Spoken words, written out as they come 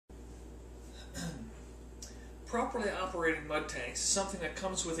Properly operating mud tanks is something that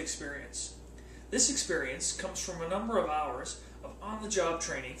comes with experience. This experience comes from a number of hours of on-the-job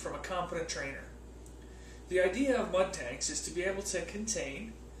training from a competent trainer. The idea of mud tanks is to be able to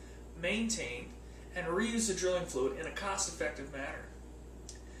contain, maintain, and reuse the drilling fluid in a cost-effective manner.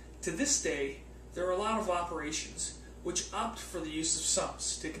 To this day, there are a lot of operations which opt for the use of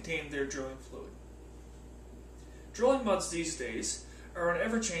sumps to contain their drilling fluid. Drilling muds these days are an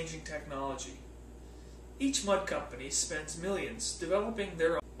ever-changing technology. Each mud company spends millions developing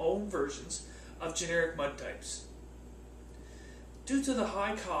their own versions of generic mud types. Due to the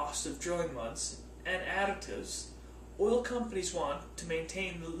high cost of drilling muds and additives, oil companies want to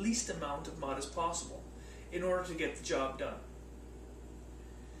maintain the least amount of mud as possible in order to get the job done.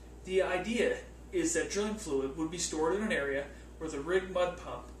 The idea is that drilling fluid would be stored in an area where the rig mud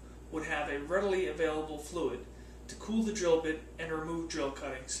pump would have a readily available fluid to cool the drill bit and remove drill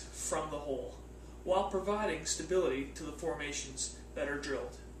cuttings from the hole, while providing stability to the formations that are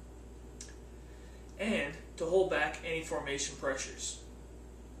drilled, and to hold back any formation pressures.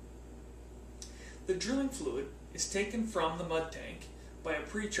 The drilling fluid is taken from the mud tank by a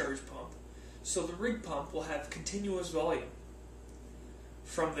precharge pump, so the rig pump will have continuous volume.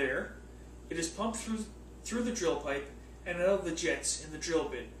 From there, it is pumped through the drill pipe and out of the jets in the drill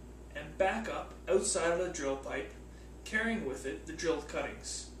bit, and back up outside of the drill pipe, carrying with it the drilled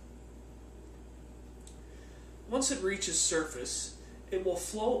cuttings. Once it reaches surface, it will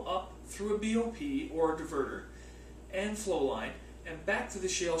flow up through a BOP or a diverter and flow line and back to the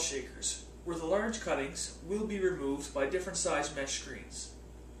shale shakers, where the large cuttings will be removed by different size mesh screens.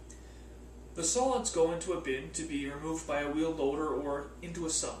 The solids go into a bin to be removed by a wheel loader or into a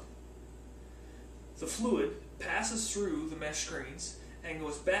sump. The fluid passes through the mesh screens and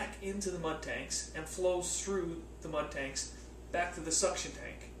goes back into the mud tanks and flows through the mud tanks back to the suction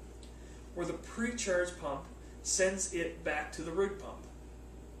tank, where the precharge pump sends it back to the rig pump.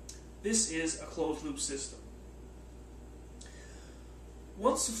 This is a closed loop system.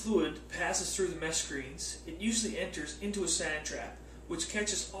 Once the fluid passes through the mesh screens, it usually enters into a sand trap, which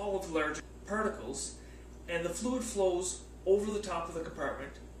catches all of the larger particles, and the fluid flows over the top of the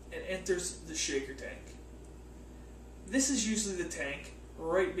compartment and enters the shaker tank. This is usually the tank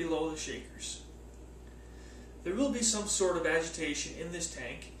right below the shakers. There will be some sort of agitation in this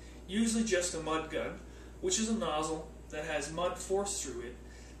tank, usually just a mud gun, which is a nozzle that has mud forced through it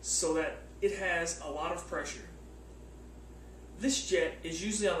so that it has a lot of pressure. This jet is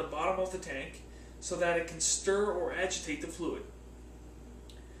usually on the bottom of the tank so that it can stir or agitate the fluid.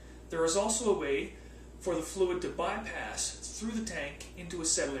 There is also a way for the fluid to bypass through the tank into a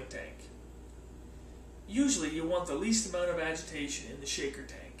settling tank. Usually you want the least amount of agitation in the shaker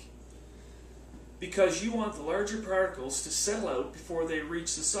tank, because you want the larger particles to settle out before they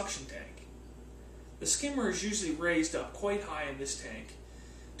reach the suction tank. The skimmer is usually raised up quite high in this tank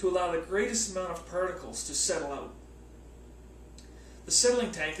to allow the greatest amount of particles to settle out. The settling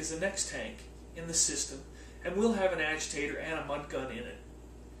tank is the next tank in the system and will have an agitator and a mud gun in it.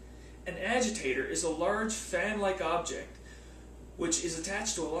 An agitator is a large fan-like object which is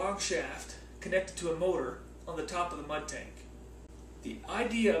attached to a long shaft connected to a motor on the top of the mud tank. The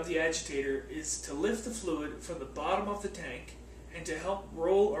idea of the agitator is to lift the fluid from the bottom of the tank and to help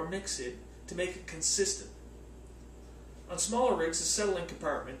roll or mix it to make it consistent. On smaller rigs, the settling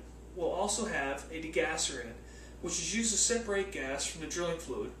compartment will also have a degasser in it, which is used to separate gas from the drilling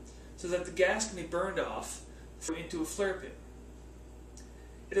fluid so that the gas can be burned off into a flare pit.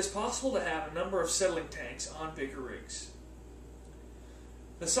 It is possible to have a number of settling tanks on bigger rigs.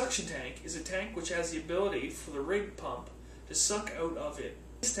 The suction tank is a tank which has the ability for the rig pump to suck out of it.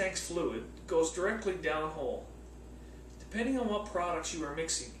 This tank's fluid goes directly downhole. Depending on what products you are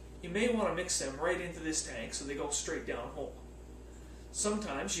mixing, you may want to mix them right into this tank so they go straight downhole.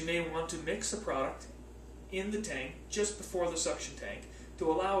 Sometimes you may want to mix the product in the tank just before the suction tank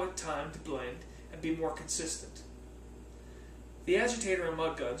to allow it time to blend and be more consistent. The agitator and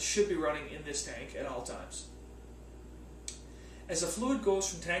mud guns should be running in this tank at all times. As the fluid goes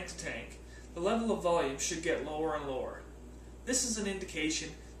from tank to tank, the level of volume should get lower and lower. This is an indication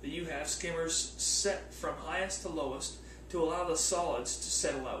that you have skimmers set from highest to lowest to allow the solids to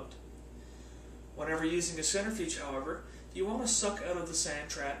settle out. Whenever using a centrifuge, however, you want to suck out of the sand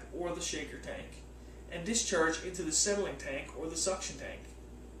trap or the shaker tank and discharge into the settling tank or the suction tank.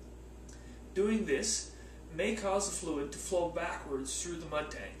 Doing this may cause the fluid to flow backwards through the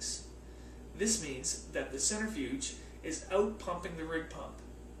mud tanks. This means that the centrifuge is out pumping the rig pump.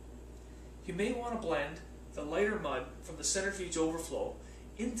 You may want to blend the lighter mud from the centrifuge overflow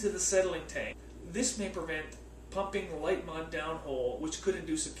into the settling tank. This may prevent pumping light mud downhole, which could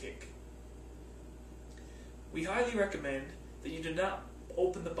induce a kick. We highly recommend that you do not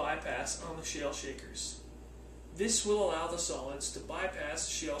open the bypass on the shale shakers. This will allow the solids to bypass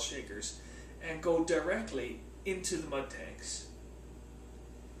the shale shakers and go directly into the mud tanks.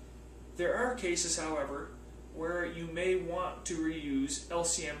 There are cases, however, where you may want to reuse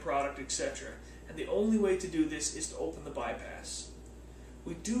LCM product, etc., and the only way to do this is to open the bypass.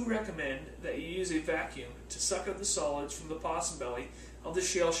 We do recommend that you use a vacuum to suck out the solids from the possum belly of the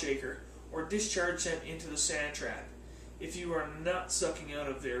shale shaker or discharge them into the sand trap if you are not sucking out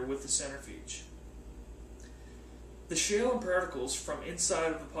of there with the centrifuge. The shale and particles from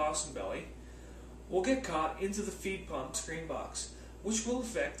inside of the possum belly will get caught into the feed pump screen box, which will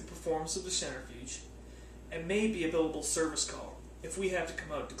affect the performance of the centrifuge and may be a billable service call if we have to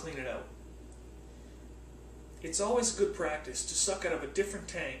come out to clean it out. It's always good practice to suck out of a different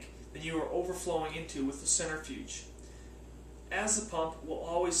tank than you are overflowing into with the centrifuge, as the pump will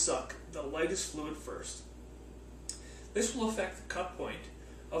always suck the lightest fluid first. This will affect the cut point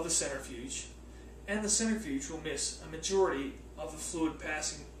of the centrifuge, and the centrifuge will miss a majority of the fluid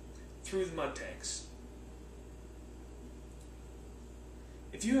passing through the mud tanks.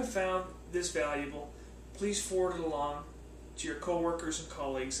 If you have found this valuable, please forward it along to your coworkers and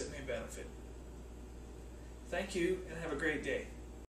colleagues that may benefit. Thank you and have a great day.